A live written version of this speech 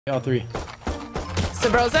All three.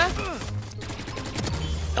 Sabrosa?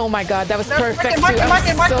 Oh my god, that was perfect too.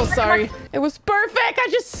 I'm so sorry. It was perfect. I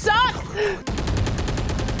just sucked.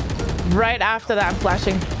 Right after that, I'm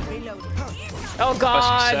flashing. Oh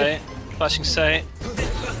god. Flashing sight.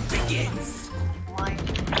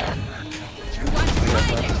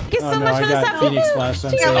 Thank you so much for the Phoenix flash on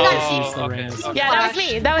stage. Okay. Yeah, that was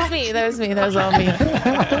me. That was me. That was me. That was all me.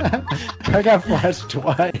 I got flashed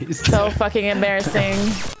twice. So fucking embarrassing.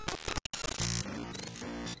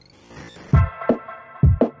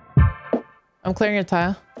 I'm clearing your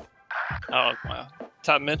tile. Oh wow.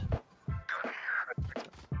 Top mid.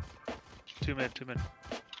 Two mid.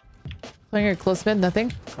 Clearing your close mid,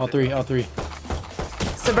 nothing. All three.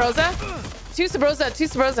 Sabrosa? Two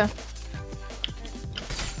Sabrosa.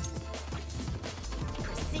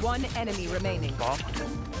 One enemy remaining. Bomb.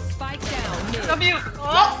 Spike down. Mid. W.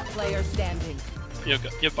 Last player standing.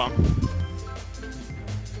 You bomb.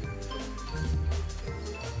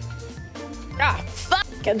 Ah, fuck!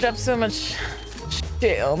 I dropped so much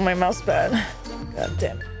shit on my mouse pad. God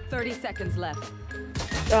damn it. 30 seconds left.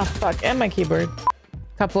 Oh, fuck. And my keyboard.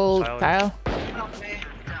 Couple tile.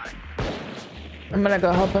 I'm gonna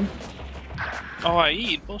go help him. Oh, I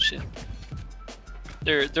eat. Bullshit.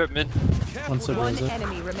 They're at mid. One One Sabrosa.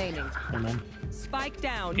 enemy remaining. Amen. Spike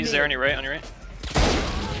down. He's mid. there on your right. On your right.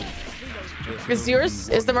 Is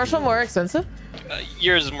the Marshall more expensive?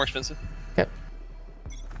 Yours is more expensive. Okay.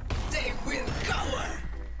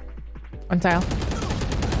 One tile.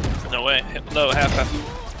 No way. No, half.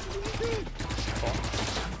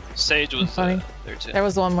 Sage was Funny. there too. There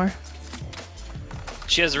was one more.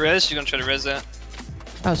 She has res. She's gonna try to res that.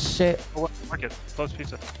 Oh shit. Market. Close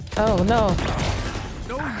pizza. Oh no.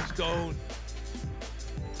 No, you don't.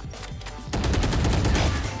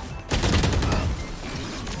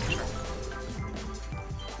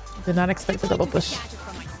 Did not expect the double push.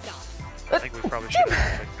 I think we probably should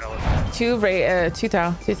have Two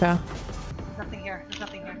tile. Nothing here. There's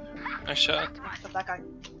nothing here. Nice shot. Except that guy.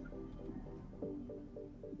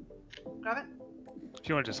 Grab it. If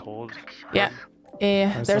you want to just hold. Yeah.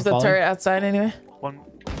 Yeah. There's the turret outside anyway.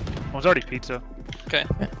 One's already pizza. Okay.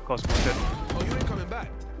 Close market. Oh, you ain't coming back.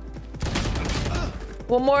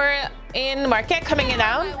 One more in market coming in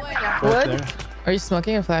down. Wood. Are you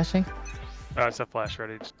smoking or flashing? It's a flash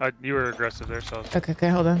ready. You were aggressive there, so. Okay,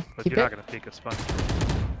 hold on. But Keep you're it. not gonna peek. It's fun.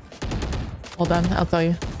 Hold on, I'll tell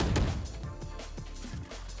you.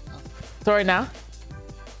 Throw it now.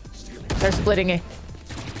 They're splitting it.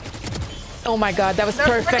 Oh my god, that was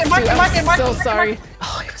perfect too. I'm so sorry.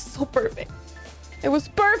 Oh, it was so perfect. It was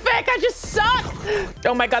perfect. I just sucked.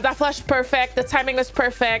 Oh my god, that flash perfect. The timing was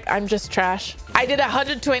perfect. I'm just trash. I did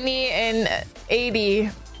 120 and 80,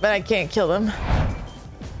 but I can't kill them.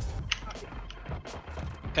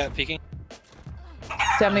 Cat peeking.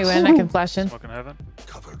 Tell me when I can flash in. Smoking heaven.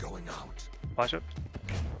 Cover going out. Flash it.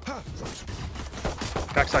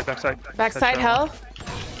 Backside. Backside hell.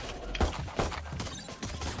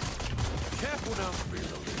 Careful now.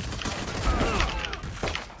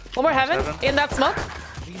 1 more heaven in that smoke.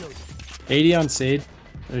 80 on Sade.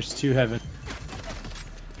 There's 2 heaven.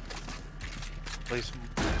 At least,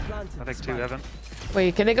 I think 2 heaven.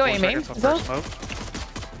 Wait, can they go 4 aiming? seconds on first smoke.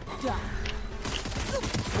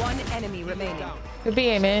 One enemy remaining. Could be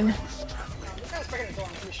aiming.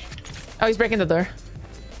 Oh, he's breaking the door.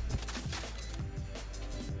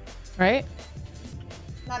 Right?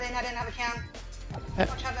 Not in. I didn't have a cam.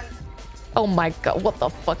 Watch heaven. Oh my god, what the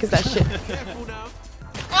fuck is that shit? Careful now.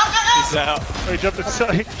 He's out. Oh, he jumped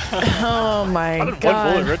inside. Oh my How did one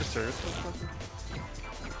bullet god. register?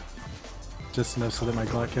 Just enough so that my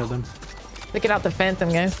Glock killed him. Looking out the phantom,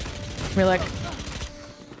 guys. We're like,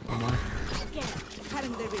 One more.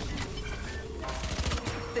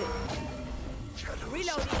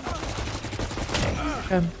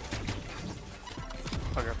 okay.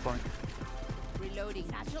 I got point.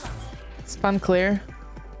 Spawn clear.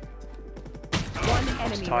 One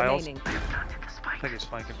enemy Tiles. remaining. I think he's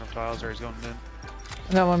flanking from tiles or he's going in.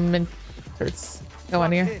 I got one mid. Hurts. Go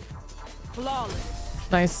on here.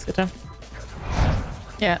 Flawless. Nice, good job.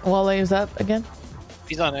 Yeah, Wale is up again.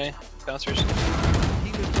 He's on A. Bouncers.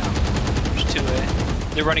 There's 2 A.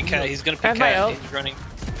 They're running cat. He's gonna pick cat. He's running.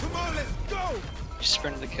 Come on, let's go. He's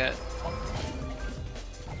sprinting the cat.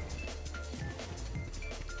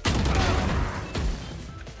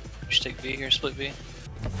 Just take B here. Split B.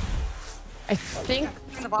 I think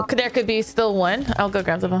there could be still one. I'll go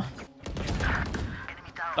grab the ball.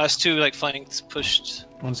 Last 2 like flanked, pushed.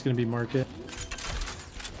 One's gonna be market.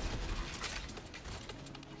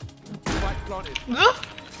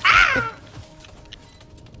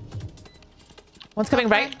 One's coming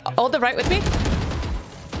right. Hold the right with me.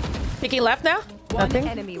 Picking left now? One Nothing?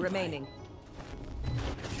 enemy remaining.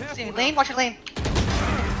 See, lane, watch your lane.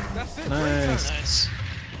 That's it. Nice. Nice.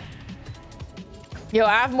 Yo,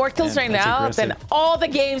 I have more kills Man, right that's now aggressive. than all the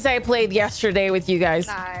games I played yesterday with you guys.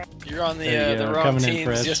 Nice. You're on There you the go, wrong coming in teams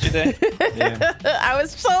fresh. yesterday. Yeah. I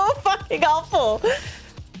was so fucking awful.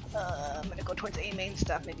 I'm gonna go towards A main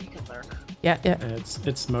stuff. Maybe you can lurk. Yeah.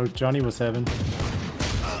 It's smoked. Johnny was heaven.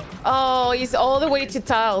 Oh, he's all the way to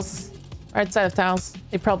tiles. Right side of tiles.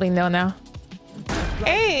 They probably know now.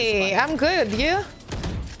 Hey, I'm good. You?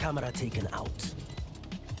 Camera taken out.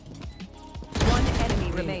 One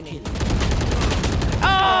enemy remaining. Oh,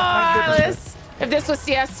 Alice. If this was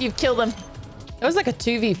CS, you'd kill them. It was like a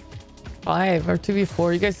 2v5 or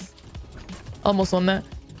 2v4. You guys almost won that.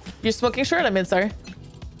 You're smoking short? I'm in, sorry.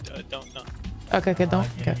 Don't know. Okay, don't.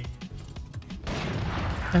 Okay.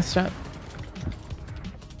 Nice shot.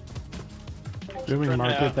 Booming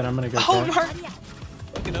market that I'm gonna go Oh, for. Mark!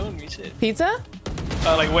 Fucking own me, shit. Pizza?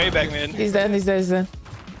 Like way back, man. He's dead. That's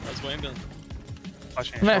way back.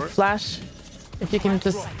 Flashing I'm gonna short. flash. If you can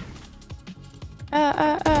just...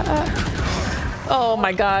 Oh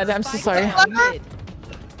my god, I'm so sorry. Mid.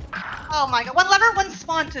 Oh my god. One lever, one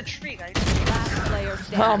spawn to tree, guys. Last player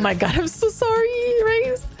standing. Oh my god, I'm so sorry,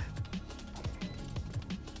 Raze.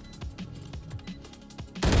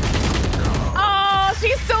 Oh,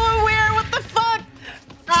 she's so aware. What the fuck?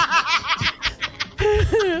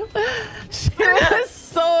 She was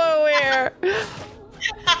so aware.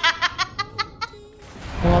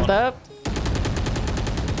 Hold up.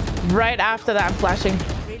 Right after that, I'm flashing.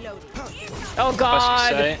 Oh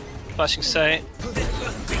god. Flashing sight.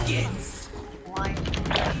 Blind.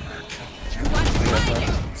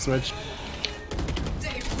 Switch.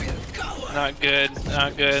 Not good.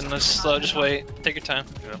 Not good. Let's slow. Just wait. Take your time.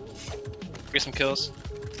 Yeah. Get some kills.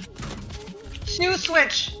 Two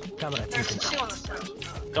switch. Camera There's taken two out. on the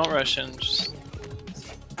switch. Don't rush in. Just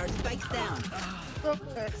Our spike's down. So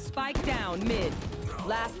good. Spike down mid.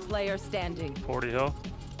 Last player standing. 40 health.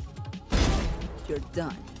 You're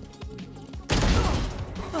done.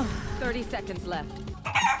 30 seconds left.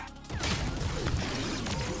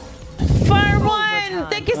 Fire one!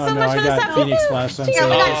 Thank you so Oh no, much I for the got sub. Phoenix flash. I'm sorry. Yeah,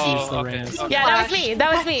 I used the okay. Reyes. Yeah, that was me.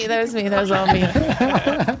 That was me. That was me. That was all me.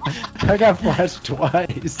 I got flashed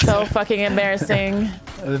twice. So fucking embarrassing.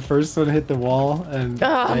 The first one hit the wall, and Oh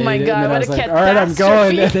I my ate it, god, and then I what was a like, catastrophe. all right, I'm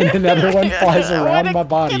going, and then another one flies around What my a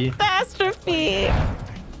body. catastrophe.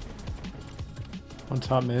 On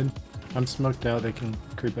top mid. I'm smoked out. They can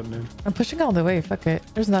creep up mid. I'm pushing all the way. Fuck it.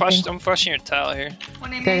 There's nothing. I'm flushing your tile here.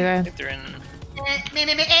 One in Okay, main. then. If they're in.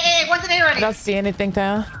 Hey, one's in A I already. don't see anything,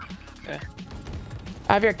 Tao. Okay.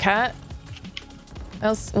 I have your cat.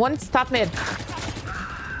 Else, one's top mid.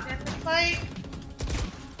 Get the fight.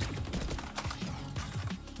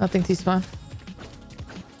 Nothing T-spawn.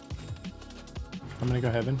 I'm gonna go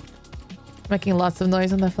heaven. Making lots of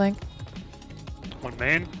noise on the flank. One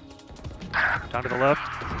main. Down to the left.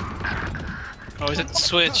 Oh, he's at the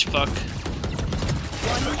switch. Fuck.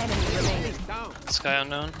 One enemy remaining. Sky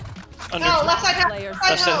unknown. Under. No, left side Player down. Right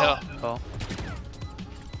Left side hell. hill.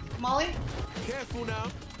 Oh. Molly. Careful now.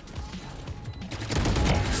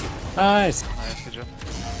 Nice. Nice, good job.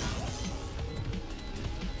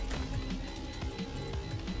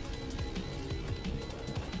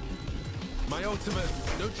 My ultimate.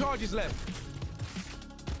 No charges left.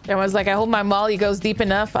 Everyone's like, I hope my molly goes deep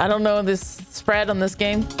enough. I don't know this spread on this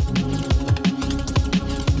game.